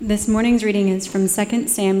This morning's reading is from 2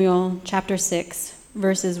 Samuel chapter 6,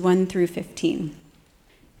 verses 1 through 15.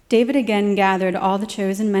 David again gathered all the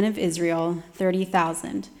chosen men of Israel,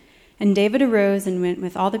 30,000. And David arose and went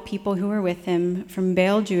with all the people who were with him from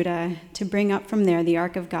Baal Judah to bring up from there the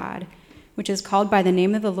ark of God, which is called by the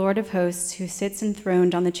name of the Lord of hosts, who sits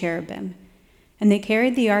enthroned on the cherubim. And they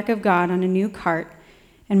carried the ark of God on a new cart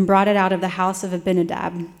and brought it out of the house of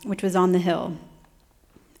Abinadab, which was on the hill.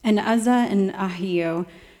 And Uzzah and Ahio,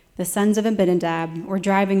 the sons of Abinadab, were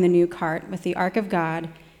driving the new cart with the ark of God,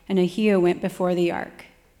 and Ahio went before the ark.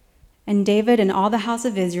 And David and all the house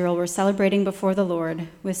of Israel were celebrating before the Lord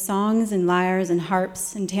with songs and lyres and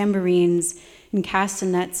harps and tambourines and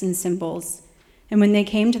castanets and cymbals. And when they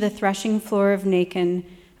came to the threshing floor of Nacon,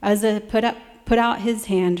 Uzzah put out his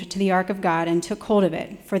hand to the ark of God and took hold of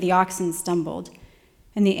it, for the oxen stumbled.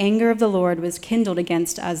 And the anger of the Lord was kindled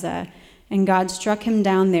against Uzzah, and God struck him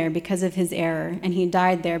down there because of his error, and he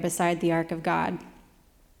died there beside the ark of God.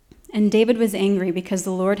 And David was angry because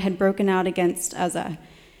the Lord had broken out against Uzzah,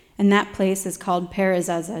 and that place is called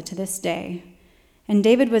Perez-Uzzah to this day. And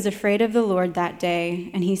David was afraid of the Lord that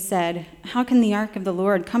day, and he said, "How can the ark of the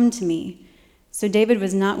Lord come to me?" So David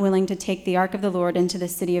was not willing to take the ark of the Lord into the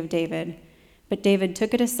city of David, but David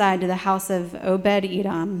took it aside to the house of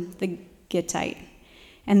Obed-Edom the Gittite.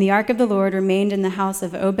 And the ark of the Lord remained in the house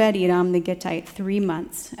of Obed-Edom the Gittite 3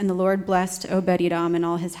 months, and the Lord blessed Obed-Edom and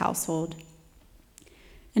all his household.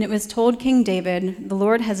 And it was told King David, "The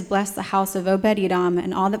Lord has blessed the house of Obed-Edom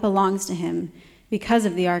and all that belongs to him, because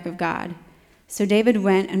of the ark of God." So David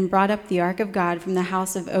went and brought up the ark of God from the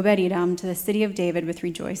house of Obed-Edom to the city of David with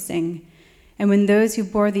rejoicing. And when those who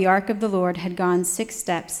bore the ark of the Lord had gone 6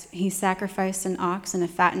 steps, he sacrificed an ox and a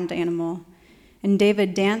fattened animal. And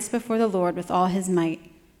David danced before the Lord with all his might.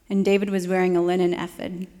 And David was wearing a linen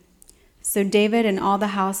ephod. So David and all the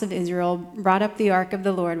house of Israel brought up the ark of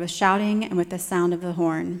the Lord with shouting and with the sound of the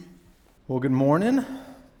horn. Well, good morning.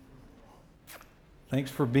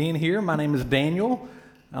 Thanks for being here. My name is Daniel.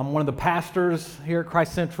 I'm one of the pastors here at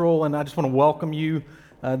Christ Central, and I just want to welcome you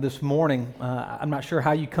this morning. I'm not sure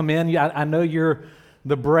how you come in. I know you're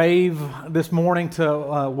the brave this morning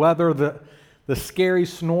to weather the scary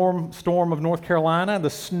storm of North Carolina, the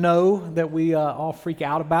snow that we all freak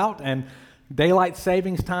out about, and daylight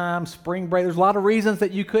savings time, spring break. There's a lot of reasons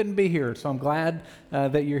that you couldn't be here, so I'm glad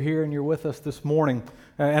that you're here and you're with us this morning.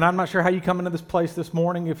 And I'm not sure how you come into this place this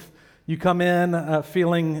morning, if you come in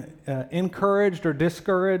feeling encouraged or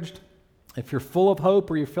discouraged, if you're full of hope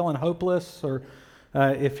or you're feeling hopeless, or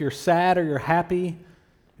if you're sad or you're happy.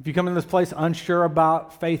 If you come into this place unsure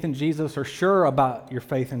about faith in Jesus or sure about your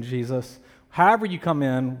faith in Jesus, however you come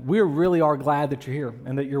in, we really are glad that you're here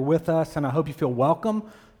and that you're with us, and I hope you feel welcome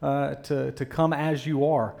to come as you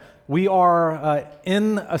are. We are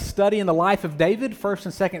in a study in the life of David, 1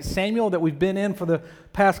 and 2 Samuel, that we've been in for the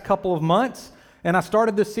past couple of months, and I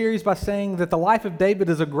started this series by saying that the life of David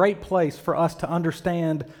is a great place for us to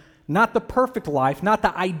understand not the perfect life, not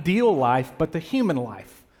the ideal life, but the human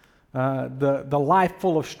life, the life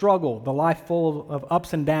full of struggle, the life full of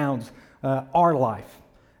ups and downs, our life.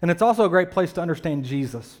 And it's also a great place to understand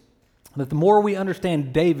Jesus. That the more we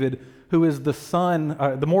understand David, who is the son,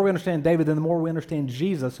 the more we understand David, then the more we understand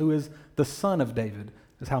Jesus, who is the son of David,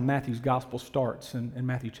 is how Matthew's gospel starts in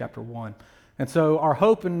Matthew chapter 1. And so our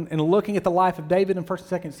hope in looking at the life of David in 1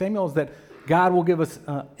 and 2 Samuel is that God will give us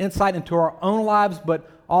insight into our own lives, but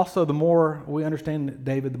also the more we understand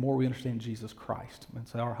David, the more we understand Jesus Christ. And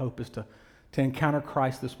so our hope is to encounter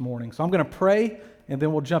Christ this morning. So I'm going to pray, and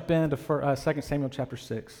then we'll jump into 2 Samuel chapter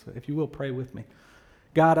 6. If you will, pray with me.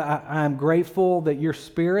 God, I'm grateful that your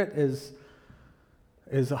Spirit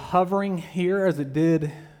is hovering here as it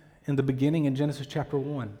did in the beginning in Genesis chapter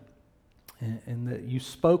 1. And that you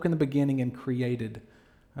spoke in the beginning and created.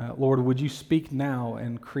 Lord, would you speak now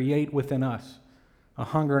and create within us a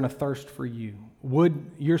hunger and a thirst for you?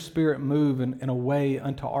 Would your Spirit move in a way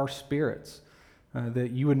unto our spirits?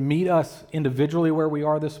 That you would meet us individually where we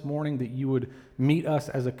are this morning, that you would meet us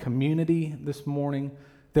as a community this morning,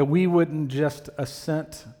 that we wouldn't just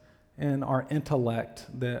assent in our intellect,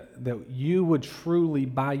 that you would truly,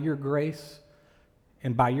 by your grace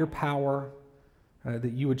and by your power,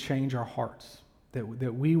 that you would change our hearts, that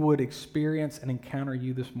we would experience and encounter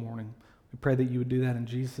you this morning. We pray that you would do that in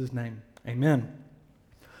Jesus' name. Amen.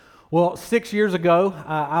 Well, 6 years ago,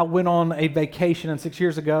 I went on a vacation, and 6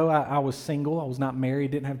 years ago, I was single. I was not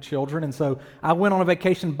married, didn't have children, and so I went on a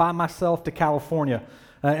vacation by myself to California,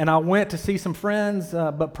 and I went to see some friends,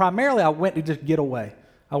 but primarily I went to just get away.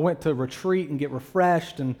 I went to retreat and get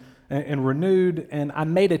refreshed and renewed, and I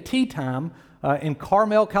made a tee time in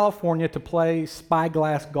Carmel, California, to play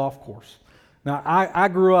Spyglass Golf Course. Now, I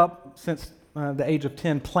grew up since the age of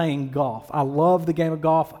 10 playing golf. I love the game of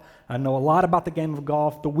golf. I know a lot about the game of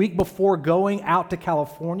golf. The week before going out to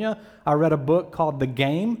California, I read a book called The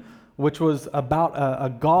Game, which was about a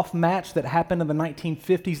golf match that happened in the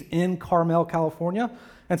 1950s in Carmel, California.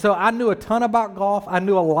 And so I knew a ton about golf. I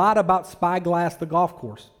knew a lot about Spyglass, the golf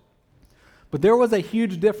course. But there was a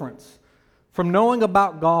huge difference from knowing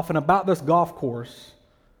about golf and about this golf course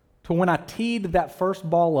to when I teed that first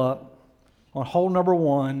ball up on hole number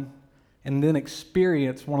 1 and then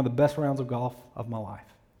experienced one of the best rounds of golf of my life.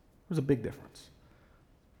 There's a big difference.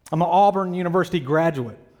 I'm an Auburn University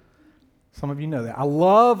graduate. Some of you know that. I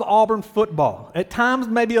love Auburn football. At times,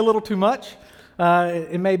 maybe a little too much.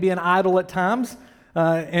 It may be an idol at times.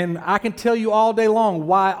 And I can tell you all day long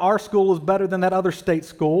why our school is better than that other state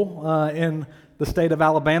school in the state of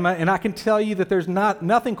Alabama. And I can tell you that there's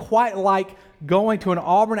nothing quite like going to an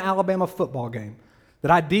Auburn, Alabama football game.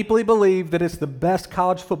 That I deeply believe that it's the best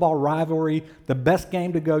college football rivalry, the best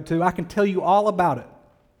game to go to. I can tell you all about it.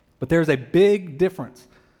 But there's a big difference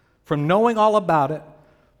from knowing all about it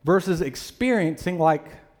versus experiencing, like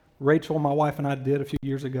Rachel, my wife, and I did a few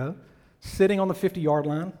years ago, sitting on the 50-yard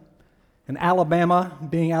line, and Alabama,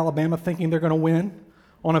 being Alabama, thinking they're going to win,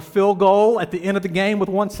 on a field goal at the end of the game with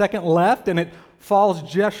 1 second left, and it falls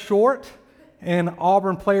just short, and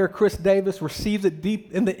Auburn player Chris Davis receives it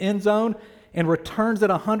deep in the end zone and returns it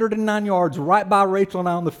 109 yards right by Rachel and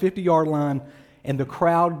I on the 50-yard line, and the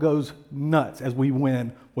crowd goes nuts as we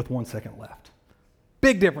win with 1 second left.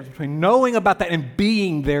 Big difference between knowing about that and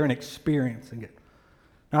being there and experiencing it.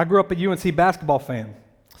 Now, I grew up a UNC basketball fan.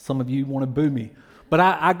 Some of you want to boo me. But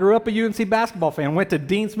I grew up a UNC basketball fan. Went to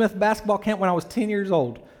Dean Smith basketball camp when I was 10 years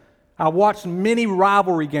old. I watched many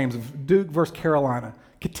rivalry games of Duke versus Carolina.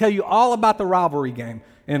 Could tell you all about the rivalry game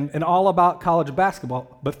and all about college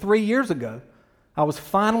basketball. But 3 years ago, I was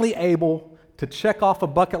finally able to check off a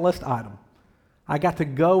bucket list item. I got to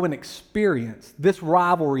go and experience this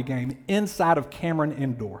rivalry game inside of Cameron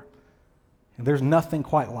Indoor. And there's nothing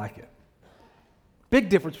quite like it. Big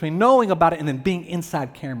difference between knowing about it and then being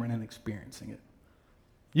inside Cameron and experiencing it.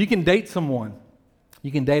 You can date someone.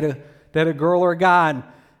 You can date a girl or a guy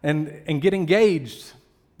and get engaged.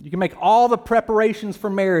 You can make all the preparations for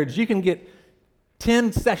marriage. You can get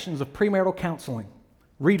 10 sessions of premarital counseling.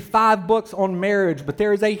 Read 5 books on marriage, but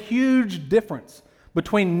there is a huge difference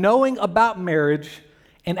between knowing about marriage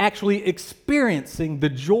and actually experiencing the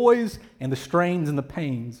joys and the strains and the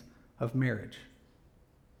pains of marriage.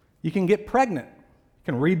 You can get pregnant. You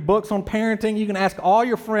can read books on parenting. You can ask all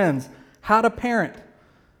your friends how to parent.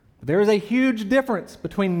 There is a huge difference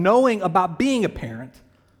between knowing about being a parent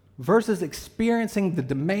versus experiencing the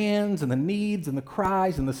demands and the needs and the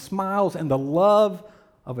cries and the smiles and the love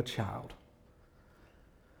of a child.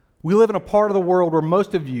 We live in a part of the world where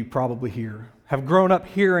most of you probably here have grown up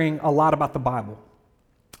hearing a lot about the Bible,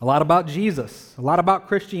 a lot about Jesus, a lot about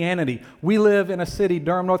Christianity. We live in a city,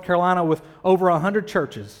 Durham, North Carolina, with over 100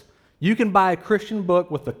 churches. You can buy a Christian book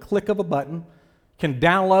with the click of a button, can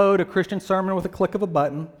download a Christian sermon with a click of a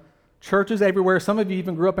button. Churches everywhere. Some of you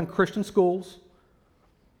even grew up in Christian schools.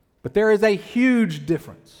 But there is a huge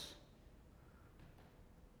difference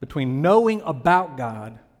between knowing about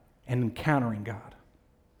God and encountering God.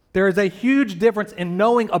 There is a huge difference in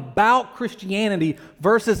knowing about Christianity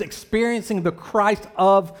versus experiencing the Christ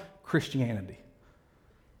of Christianity.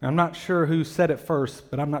 Now, I'm not sure who said it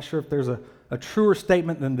first, but I'm not sure if there's a truer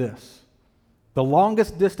statement than this. The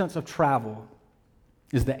longest distance of travel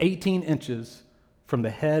is the 18 inches from the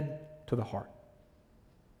head to the heart.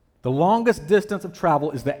 The longest distance of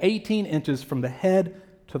travel is the 18 inches from the head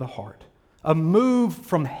to the heart. A move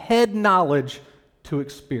from head knowledge to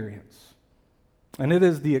experience. And it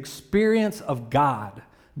is the experience of God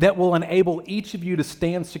that will enable each of you to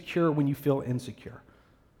stand secure when you feel insecure.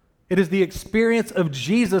 It is the experience of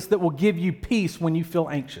Jesus that will give you peace when you feel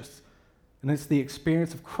anxious. And it's the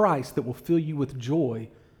experience of Christ that will fill you with joy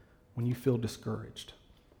when you feel discouraged.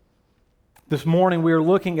 This morning we are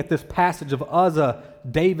looking at this passage of Uzzah,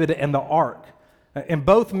 David, and the ark. And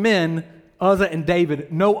both men, Uzzah and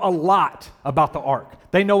David, know a lot about the ark.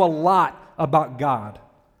 They know a lot about God.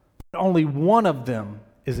 But only one of them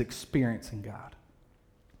is experiencing God.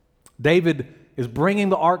 David is bringing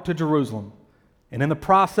the ark to Jerusalem. And in the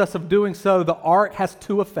process of doing so, the ark has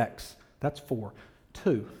 2 effects. That's 4.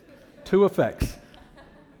 2 effects.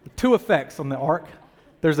 2 effects on the ark.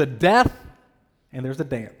 There's a death and there's a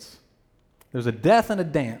dance. There's a death and a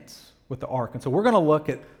dance with the ark. And so we're going to look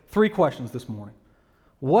at 3 questions this morning.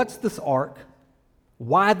 What's this ark?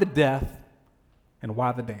 Why the death? And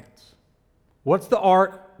why the dance? What's the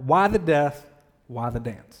ark? Why the death? Why the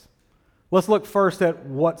dance? Let's look first at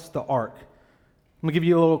what's the ark. Let me give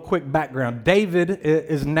you a little quick background. David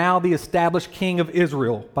is now the established king of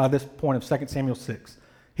Israel by this point of 2 Samuel 6.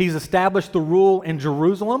 He's established the rule in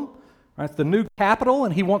Jerusalem. Right? It's the new capital,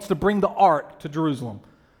 and he wants to bring the ark to Jerusalem.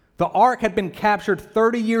 The ark had been captured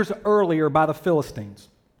 30 years earlier by the Philistines.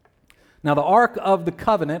 Now, the Ark of the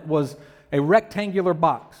Covenant was a rectangular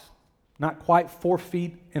box, not quite 4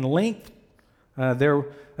 feet in length. It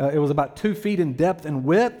was about 2 feet in depth and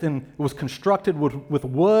width, and it was constructed with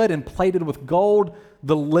wood and plated with gold.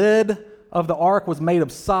 The lid of the ark was made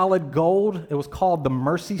of solid gold. It was called the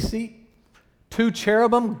mercy seat. 2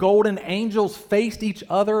 cherubim, golden angels, faced each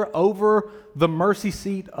other over the mercy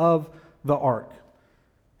seat of the ark.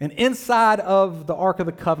 And inside of the Ark of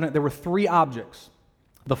the Covenant, there were 3 objects.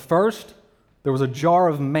 The first, there was a jar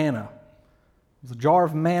of manna. It was a jar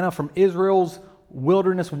of manna from Israel's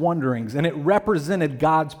wilderness wanderings, and it represented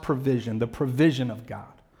God's provision, the provision of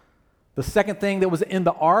God. The second thing that was in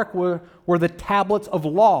the ark were the tablets of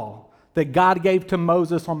law that God gave to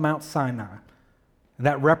Moses on Mount Sinai. And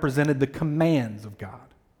that represented the commands of God.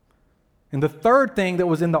 And the third thing that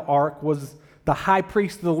was in the ark was the high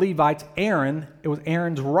priest of the Levites, Aaron. It was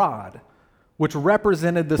Aaron's rod, which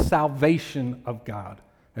represented the salvation of God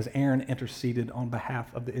as Aaron interceded on behalf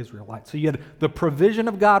of the Israelites. So you had the provision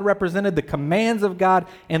of God represented, the commands of God,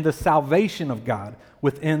 and the salvation of God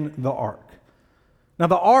within the ark. Now,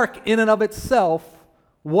 the ark in and of itself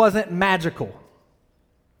wasn't magical.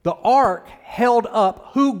 The ark held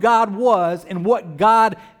up who God was and what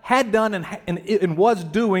God had done and was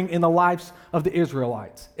doing in the lives of the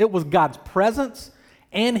Israelites. It was God's presence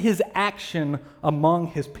and his action among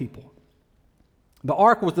his people. The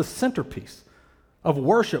ark was the centerpiece of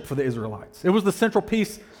worship for the Israelites. It was the central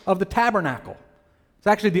piece of the tabernacle. It's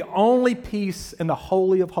actually the only piece in the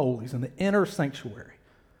Holy of Holies, in the inner sanctuary.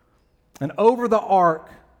 And over the ark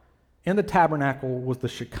in the tabernacle was the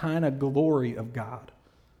Shekinah glory of God,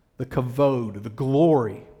 the kavod, the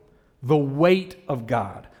glory, the weight of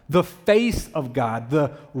God, the face of God,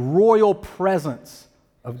 the royal presence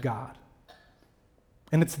of God.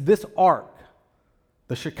 And it's this ark,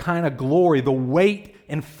 the Shekinah glory, the weight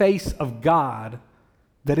and face of God,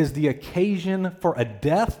 that is the occasion for a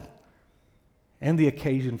death and the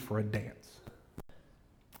occasion for a dance.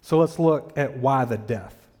 So let's look at why the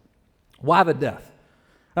death. Why the death?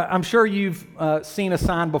 I'm sure you've seen a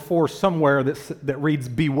sign before somewhere that reads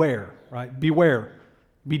beware, right? Beware.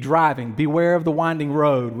 Be driving. Beware of the winding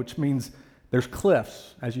road, which means there's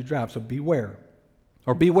cliffs as you drive, so beware.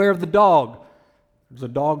 Or beware of the dog. There's a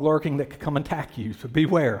dog lurking that could come attack you, so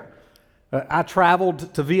beware. I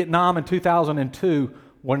traveled to Vietnam in 2002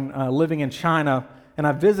 when living in China, and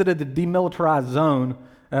I visited the demilitarized zone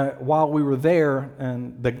while we were there,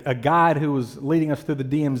 and a guide who was leading us through the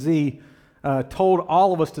DMZ told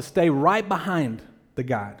all of us to stay right behind the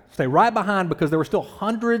guide. Stay right behind because there were still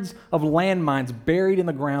hundreds of landmines buried in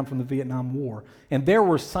the ground from the Vietnam War, and there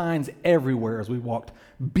were signs everywhere as we walked,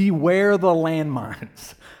 beware the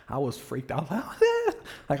landmines. I was freaked out.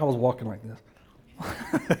 Like I was walking like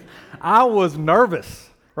this. I was nervous,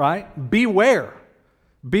 right? Beware.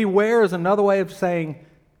 Beware is another way of saying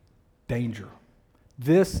danger.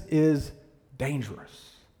 This is dangerous.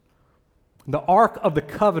 The Ark of the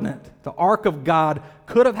Covenant, the Ark of God,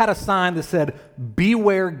 could have had a sign that said,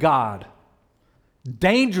 beware God.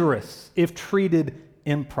 Dangerous if treated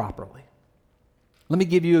improperly. Let me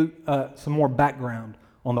give you some more background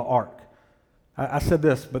on the Ark. I said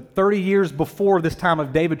this, but 30 years before this time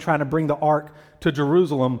of David trying to bring the Ark to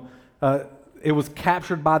Jerusalem, it was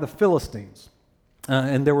captured by the Philistines.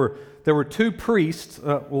 And there were 2 priests.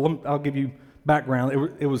 I'll give you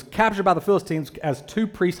background. It was captured by the Philistines as 2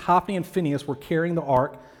 priests, Hophni and Phinehas, were carrying the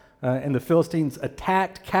ark, and the Philistines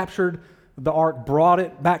attacked, captured the ark, brought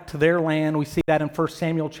it back to their land. We see that in 1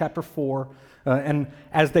 Samuel chapter 4. And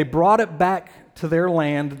as they brought it back to their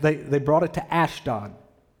land, they brought it to Ashdod,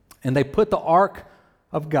 and they put the ark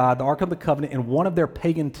of God, the Ark of the Covenant, in one of their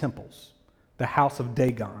pagan temples, the house of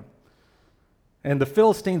Dagon. And the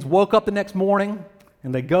Philistines woke up the next morning,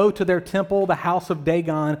 and they go to their temple, the house of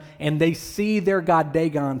Dagon, and they see their god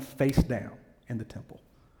Dagon face down in the temple.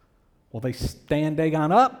 Well, they stand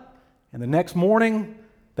Dagon up, and the next morning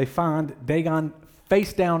they find Dagon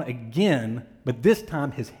face down again, but this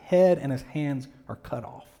time his head and his hands are cut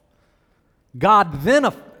off. God then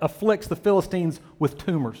afflicts the Philistines with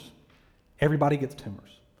tumors. Everybody gets tumors.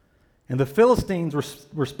 And the Philistines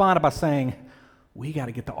responded by saying, we got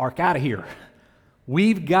to get the ark out of here.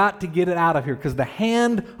 We've got to get it out of here because the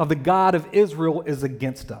hand of the God of Israel is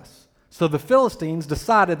against us. So the Philistines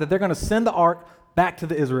decided that they're going to send the ark back to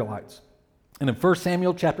the Israelites. And in 1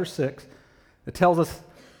 Samuel chapter 6, it tells us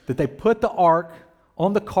that they put the ark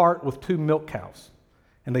on the cart with 2 milk cows,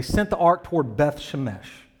 and they sent the ark toward Beth Shemesh.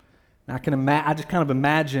 Now I just kind of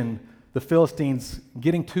imagine the Philistines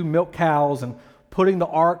getting 2 milk cows and putting the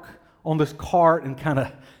ark on this cart and kind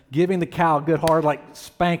of giving the cow a good hard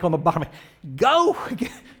spank on the bottom. Go,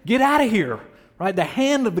 get out of here, right? The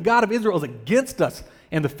hand of the God of Israel is against us,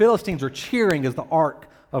 and the Philistines are cheering as the ark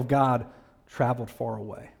of God traveled far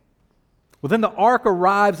away. Well, then the ark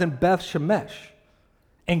arrives in Beth Shemesh,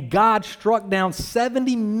 and God struck down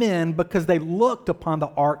 70 men because they looked upon the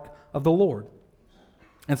ark of the Lord.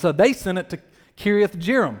 And so they sent it to Kiriath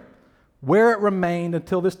Jearim, where it remained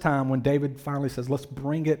until this time when David finally says, let's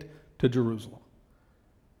bring it to Jerusalem.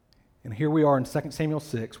 And here we are in 2 Samuel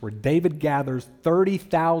 6, where David gathers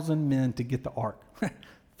 30,000 men to get the ark.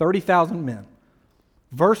 30,000 men.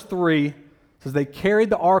 Verse 3 says, they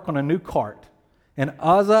carried the ark on a new cart, and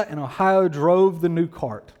Uzzah and Ahio drove the new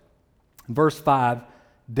cart. In verse 5,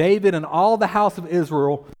 David and all the house of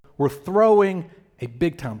Israel were throwing a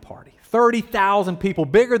big-time party. 30,000 people,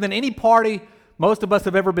 bigger than any party most of us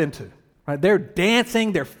have ever been to. Right? They're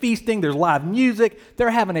dancing, they're feasting, there's live music.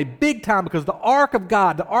 They're having a big time because the ark of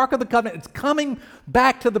God, the ark of the covenant, it's coming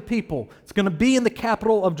back to the people. It's going to be in the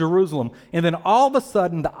capital of Jerusalem. And then all of a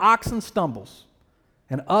sudden, the oxen stumbles,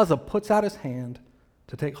 and Uzzah puts out his hand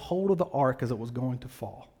to take hold of the ark as it was going to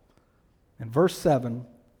fall. In verse 7,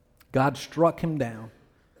 God struck him down,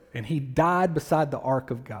 and he died beside the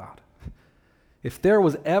ark of God. If there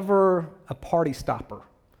was ever a party stopper,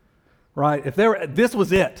 right? This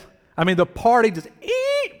was it. I mean, the party just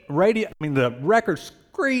the record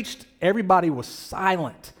screeched. Everybody was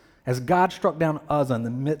silent as God struck down Uzzah in the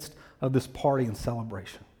midst of this party and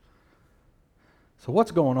celebration. So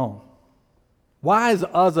what's going on? Why is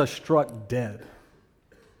Uzzah struck dead?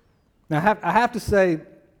 Now, I have to say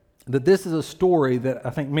that this is a story that I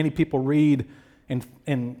think many people read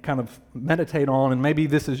and kind of meditate on, and maybe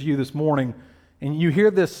this is you this morning, and you hear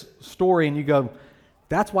this story and you go,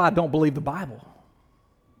 that's why I don't believe the Bible.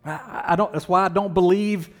 That's why I don't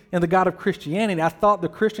believe in the God of Christianity. I thought the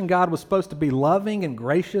Christian God was supposed to be loving and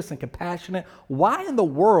gracious and compassionate. Why in the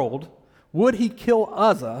world would he kill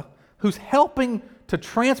Uzzah, who's helping to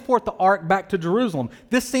transport the ark back to Jerusalem?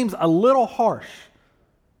 This seems a little harsh.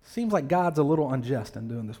 Seems like God's a little unjust in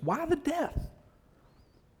doing this. Why the death?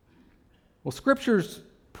 Well, Scripture's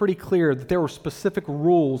pretty clear that there were specific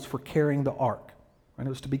rules for carrying the ark. Right? It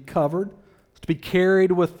was to be covered, to be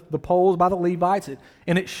carried with the poles by the Levites,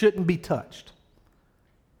 and it shouldn't be touched.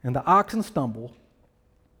 And the oxen stumble.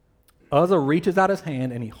 Uzzah reaches out his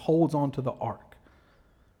hand and he holds onto the ark.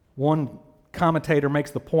 One commentator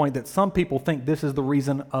makes the point that some people think this is the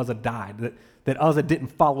reason Uzzah died, that Uzzah didn't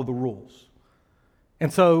follow the rules.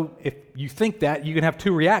 And so if you think that, you can have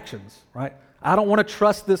two reactions, right? I don't want to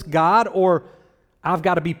trust this God, or I've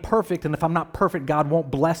got to be perfect, and if I'm not perfect, God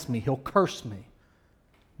won't bless me. He'll curse me.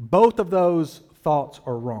 Both of those thoughts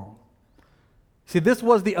are wrong. See, this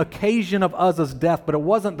was the occasion of Uzzah's death, but it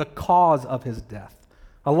wasn't the cause of his death.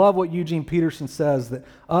 I love what Eugene Peterson says, that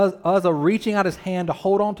Uzzah reaching out his hand to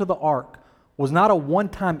hold on to the ark was not a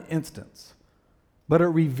one-time instance, but it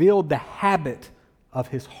revealed the habit of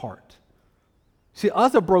his heart. See,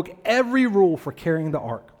 Uzzah broke every rule for carrying the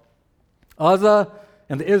ark. Uzzah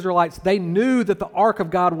and the Israelites, they knew that the ark of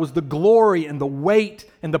God was the glory and the weight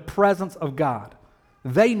and the presence of God.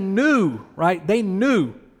 They knew, right? They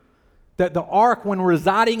knew that the ark, when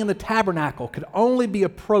residing in the tabernacle, could only be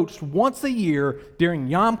approached once a year during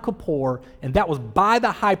Yom Kippur, and that was by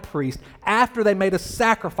the high priest after they made a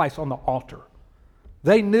sacrifice on the altar.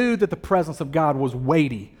 They knew that the presence of God was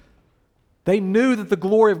weighty. They knew that the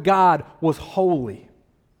glory of God was holy.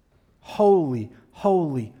 Holy,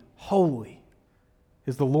 holy, holy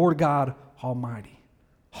is the Lord God Almighty.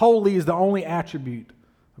 Holy is the only attribute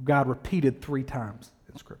of God repeated 3 times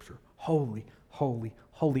in Scripture. Holy, holy,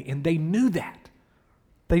 holy. And they knew that.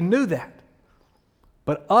 They knew that.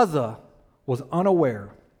 But Uzzah was unaware.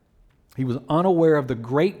 He was unaware of the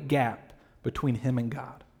great gap between him and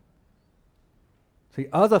God. See,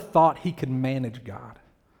 Uzzah thought he could manage God.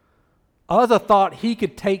 Uzzah thought he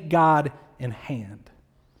could take God in hand.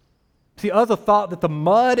 See, Uzzah thought that the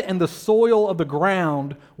mud and the soil of the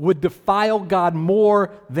ground would defile God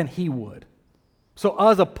more than he would. So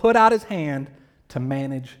Uzzah put out his hand to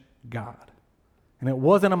manage God. And it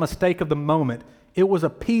wasn't a mistake of the moment. It was a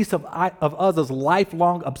piece of Uzzah's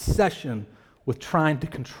lifelong obsession with trying to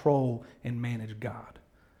control and manage God.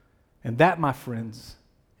 And that, my friends,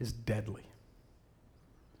 is deadly.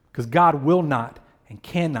 Because God will not and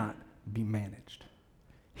cannot be managed.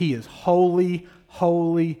 He is holy,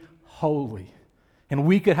 holy, holy. And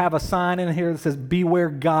we could have a sign in here that says, beware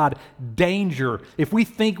God, danger. If we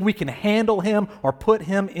think we can handle him or put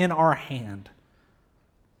him in our hand.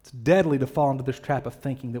 It's deadly to fall into this trap of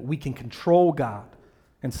thinking that we can control God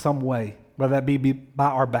in some way, whether that be by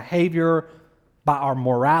our behavior, by our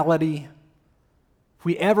morality. If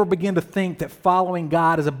we ever begin to think that following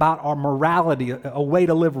God is about our morality, a way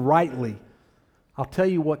to live rightly, I'll tell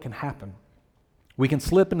you what can happen. We can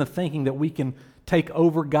slip into thinking that we can take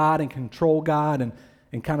over God and control God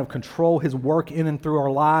and kind of control his work in and through our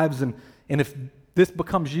lives. And if this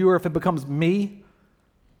becomes you or if it becomes me,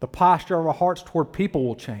 the posture of our hearts toward people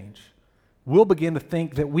will change. We'll begin to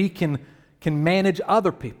think that we can manage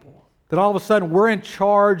other people, that all of a sudden we're in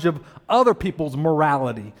charge of other people's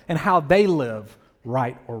morality and how they live,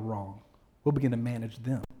 right or wrong. We'll begin to manage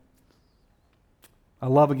them. I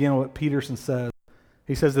love again what Peterson says.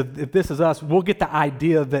 He says that if this is us, we'll get the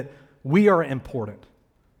idea that we are important,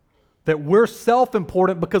 that we're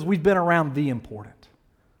self-important because we've been around the important.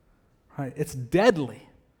 Right? It's deadly.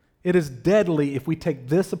 It is deadly if we take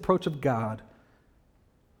this approach of God,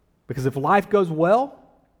 because if life goes well,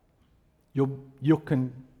 you'll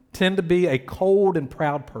tend to be a cold and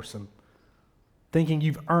proud person, thinking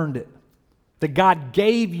you've earned it, that God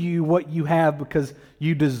gave you what you have because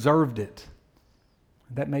you deserved it.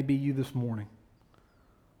 That may be you this morning.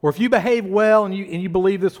 Or if you behave well and you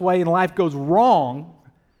believe this way and life goes wrong,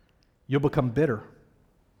 you'll become bitter.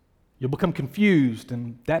 You'll become confused,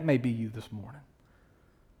 and that may be you this morning.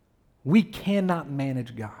 We cannot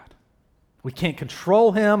manage God. We can't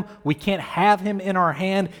control him. We can't have him in our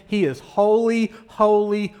hand. He is holy,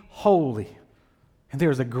 holy, holy. And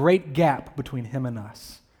there's a great gap between him and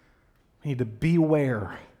us. We need to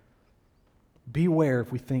beware. Beware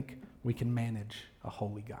if we think we can manage a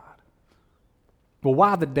holy God. Well,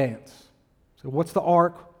 why the dance? So what's the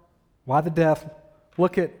ark? Why the death?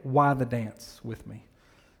 Look at why the dance with me.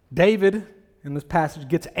 David, in this passage,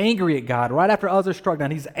 gets angry at God. Right after Uzzah struck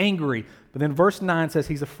down, he's angry. But then verse 9 says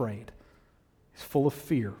he's afraid. He's full of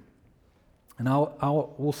fear. And I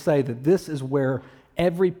will say that this is where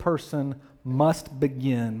every person must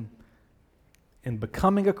begin in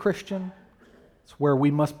becoming a Christian. It's where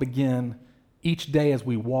we must begin each day as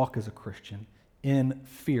we walk as a Christian, in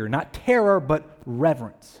fear. Not terror, but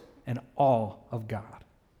reverence and awe of God.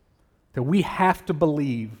 That we have to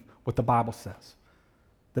believe what the Bible says.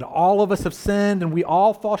 That all of us have sinned and we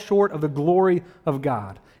all fall short of the glory of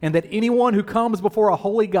God. And that anyone who comes before a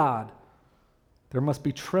holy God, there must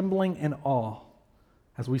be trembling and awe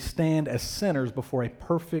as we stand as sinners before a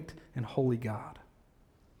perfect and holy God.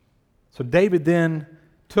 So David then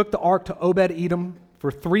took the ark to Obed-Edom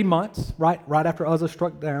for 3 months, right after Uzzah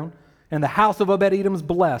struck down. And the house of Obed-Edom is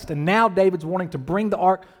blessed. And now David's wanting to bring the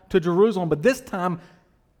ark to Jerusalem, but this time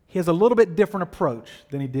he has a little bit different approach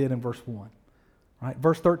than he did in verse 1. Right?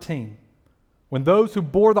 Verse 13. When those who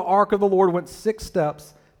bore the ark of the Lord went 6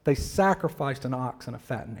 steps, they sacrificed an ox and a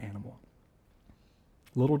fattened animal.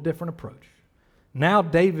 A little different approach. Now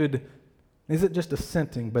David isn't just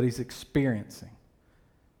assenting, but he's experiencing.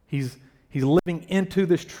 He's living into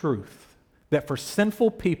this truth that for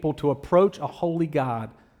sinful people to approach a holy God,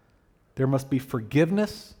 there must be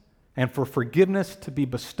forgiveness, and for forgiveness to be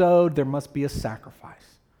bestowed, there must be a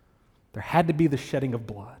sacrifice. There had to be the shedding of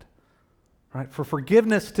blood. Right? For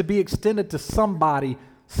forgiveness to be extended to somebody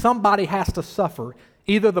has to suffer.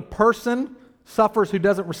 Either the person suffers who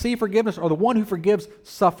doesn't receive forgiveness, or the one who forgives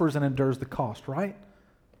suffers and endures the cost, right?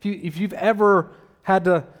 If you've ever had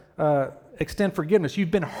to extend forgiveness,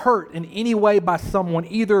 you've been hurt in any way by someone,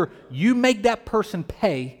 either you make that person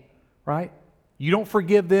pay, right? You don't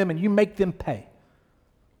forgive them and you make them pay.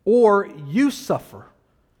 Or you suffer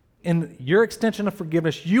in your extension of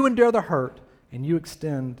forgiveness. You endure the hurt and you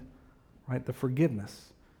extend, right, the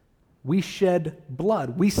forgiveness. We shed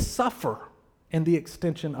blood. We suffer in the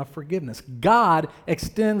extension of forgiveness. God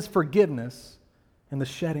extends forgiveness in the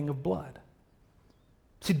shedding of blood.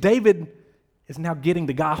 See, David is now getting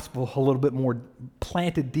the gospel a little bit more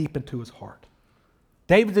planted deep into his heart.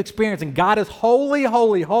 David's experiencing God is holy,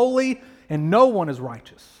 holy, holy, and no one is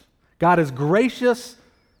righteous. God is gracious,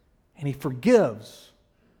 and he forgives,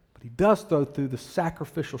 but he does so through the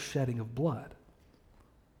sacrificial shedding of blood.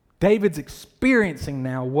 David's experiencing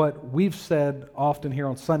now what we've said often here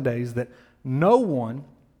on Sundays, that no one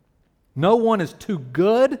is too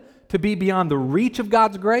good to be beyond the reach of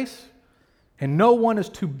God's grace, and no one is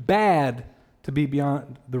too bad to be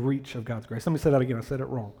beyond the reach of God's grace. Let me say that again. I said it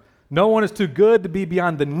wrong. No one is too good to be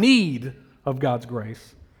beyond the need of God's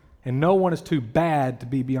grace, and no one is too bad to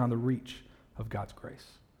be beyond the reach of God's grace.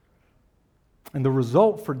 And the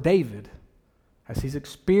result for David, as he's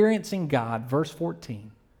experiencing God, verse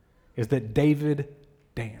 14, is that David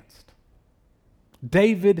danced.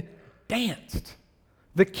 David danced.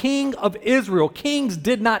 The king of Israel, kings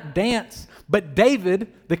did not dance, but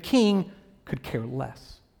David, the king, could care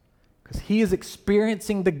less because he is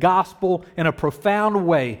experiencing the gospel in a profound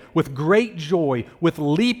way with great joy, with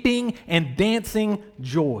leaping and dancing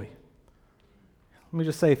joy. Let me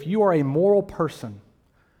just say, if you are a moral person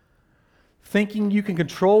thinking you can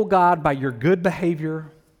control God by your good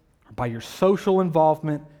behavior or by your social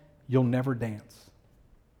involvement, you'll never dance.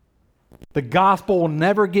 The gospel will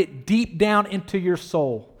never get deep down into your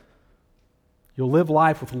soul. You'll live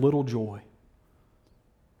life with little joy.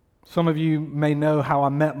 Some of you may know how I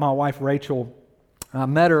met my wife, Rachel. I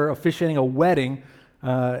met her officiating a wedding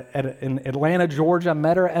in Atlanta, Georgia. I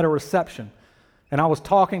met her at a reception. And I was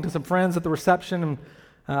talking to some friends at the reception, and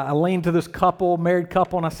I leaned to this couple, married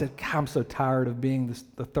couple, and I said, God, I'm so tired of being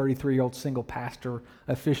the 33-year-old single pastor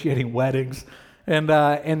officiating weddings. And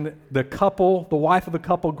the couple, the wife of the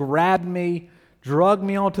couple, grabbed me, drugged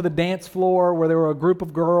me onto the dance floor where there were a group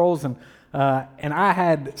of girls, and I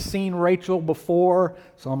had seen Rachel before,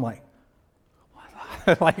 so I'm like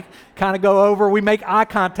kind of go over. We make eye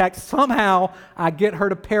contact. Somehow I get her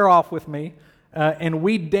to pair off with me, and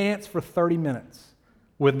we dance for 30 minutes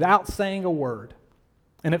without saying a word,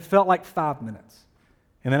 and it felt like 5 minutes.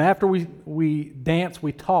 And then after we danced,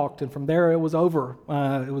 we talked, and from there it was over.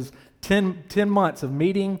 It was 10 months of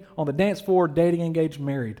meeting on the dance floor, dating, engaged,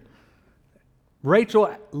 married.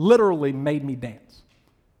 Rachel literally made me dance.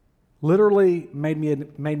 Literally made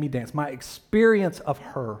me dance. My experience of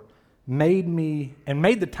her made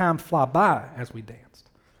the time fly by as we danced.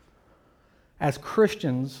 As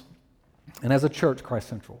Christians and as a church, Christ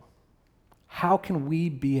Central, how can we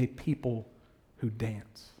be a people who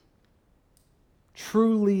dance?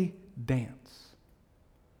 Truly dance.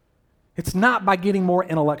 It's not by getting more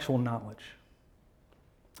intellectual knowledge.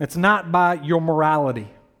 It's not by your morality.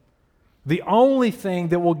 The only thing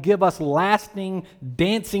that will give us lasting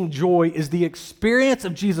dancing joy is the experience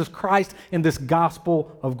of Jesus Christ in this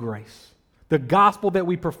gospel of grace. The gospel that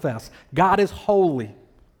we profess. God is holy.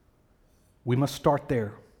 We must start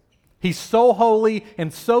there. He's so holy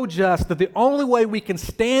and so just that the only way we can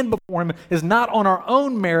stand before him is not on our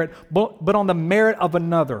own merit, but on the merit of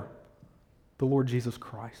another, the Lord Jesus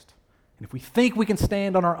Christ. And if we think we can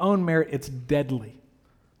stand on our own merit, it's deadly.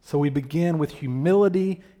 So we begin with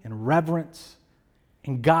humility and reverence,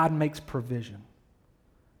 and God makes provision.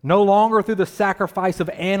 No longer through the sacrifice of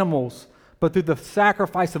animals, but through the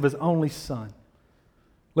sacrifice of his only Son.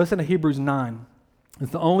 Listen to Hebrews 9.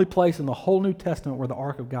 It's the only place in the whole New Testament where the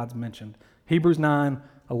ark of God's mentioned. Hebrews 9,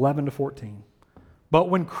 11 to 14. But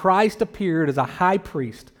when Christ appeared as a high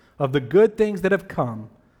priest of the good things that have come,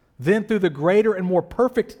 then through the greater and more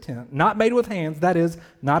perfect tent, not made with hands, that is,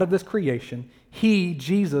 not of this creation, he,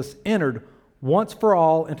 Jesus, entered once for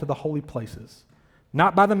all into the holy places,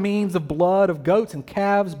 not by the means of blood of goats and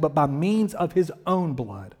calves, but by means of his own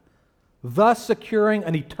blood, thus securing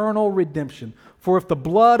an eternal redemption. For if the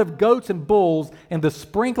blood of goats and bulls and the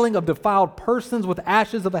sprinkling of defiled persons with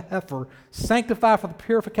ashes of a heifer sanctify for the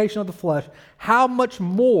purification of the flesh, how much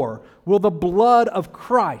more will the blood of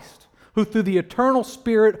Christ, who through the eternal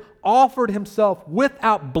Spirit offered himself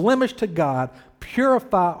without blemish to God,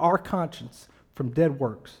 purify our conscience from dead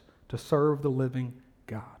works to serve the living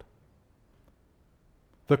God?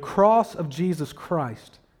 The cross of Jesus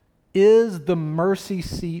Christ is the mercy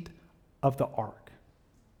seat of the ark.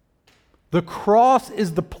 The cross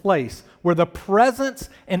is the place where the presence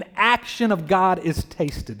and action of God is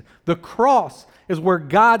tasted. The cross is where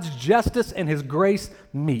God's justice and his grace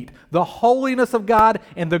meet. The holiness of God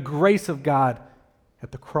and the grace of God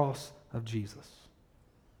at the cross of Jesus.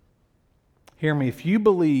 Hear me, if you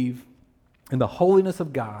believe in the holiness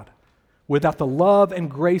of God without the love and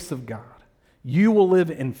grace of God, you will live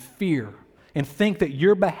in fear and think that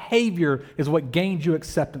your behavior is what gains you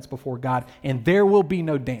acceptance before God, and there will be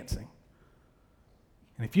no dancing.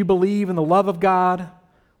 And if you believe in the love of God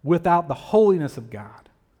without the holiness of God,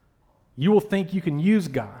 you will think you can use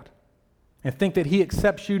God and think that he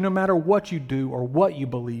accepts you no matter what you do or what you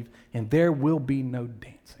believe, and there will be no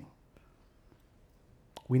dancing.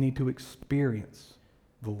 We need to experience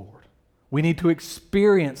the Lord. We need to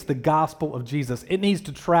experience the gospel of Jesus. It needs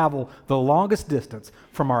to travel the longest distance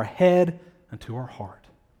from our head unto our heart.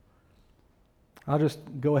 I'll just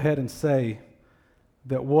go ahead and say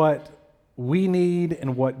that what we need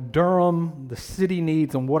and what Durham, the city,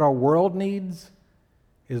 needs and what our world needs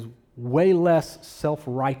is way less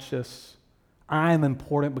self-righteous, I am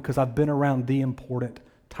important because I've been around the important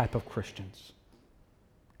type of Christians.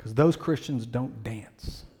 Because those Christians don't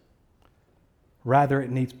dance. Rather, it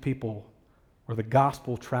needs people where the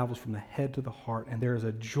gospel travels from the head to the heart, and there is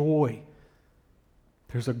a joy,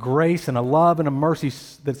 there's a grace and a love and a mercy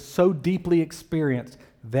that's so deeply experienced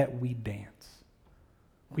that we dance.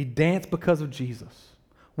 We dance because of Jesus.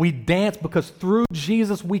 We dance because through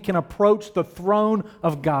Jesus we can approach the throne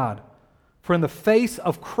of God. For in the face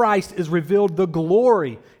of Christ is revealed the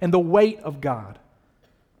glory and the weight of God.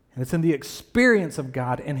 And it's in the experience of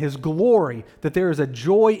God and His glory that there is a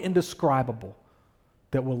joy indescribable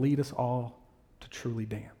that will lead us all to truly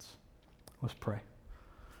dance. Let's pray.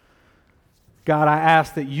 God, I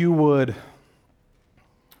ask that you would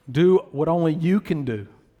do what only you can do.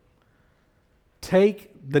 Take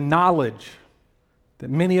the knowledge that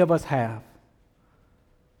many of us have,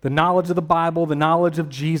 the knowledge of the Bible, the knowledge of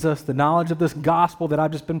Jesus, the knowledge of this gospel that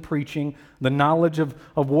I've just been preaching, the knowledge of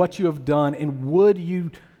what you have done, and would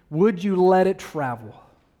you let it travel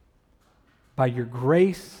by your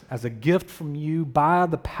grace as a gift from you, by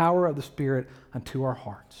the power of the Spirit unto our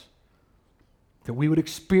hearts, that we would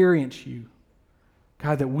experience you.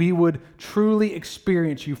 God, that we would truly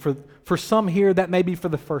experience you. For some here, that may be for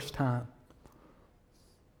the first time.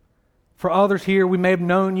 For others here, we may have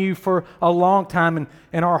known you for a long time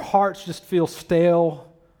and our hearts just feel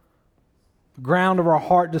stale. The ground of our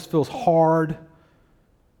heart just feels hard.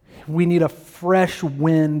 We need a fresh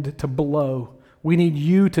wind to blow. We need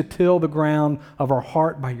you to till the ground of our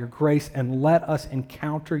heart by your grace and let us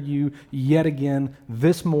encounter you yet again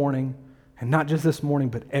this morning, and not just this morning,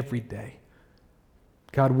 but every day.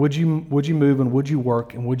 God, would you move and would you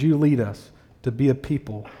work and would you lead us to be a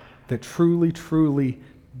people that truly, truly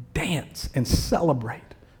dance and celebrate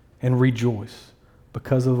and rejoice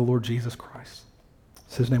because of the Lord Jesus Christ.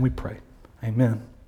 In His name we pray. Amen.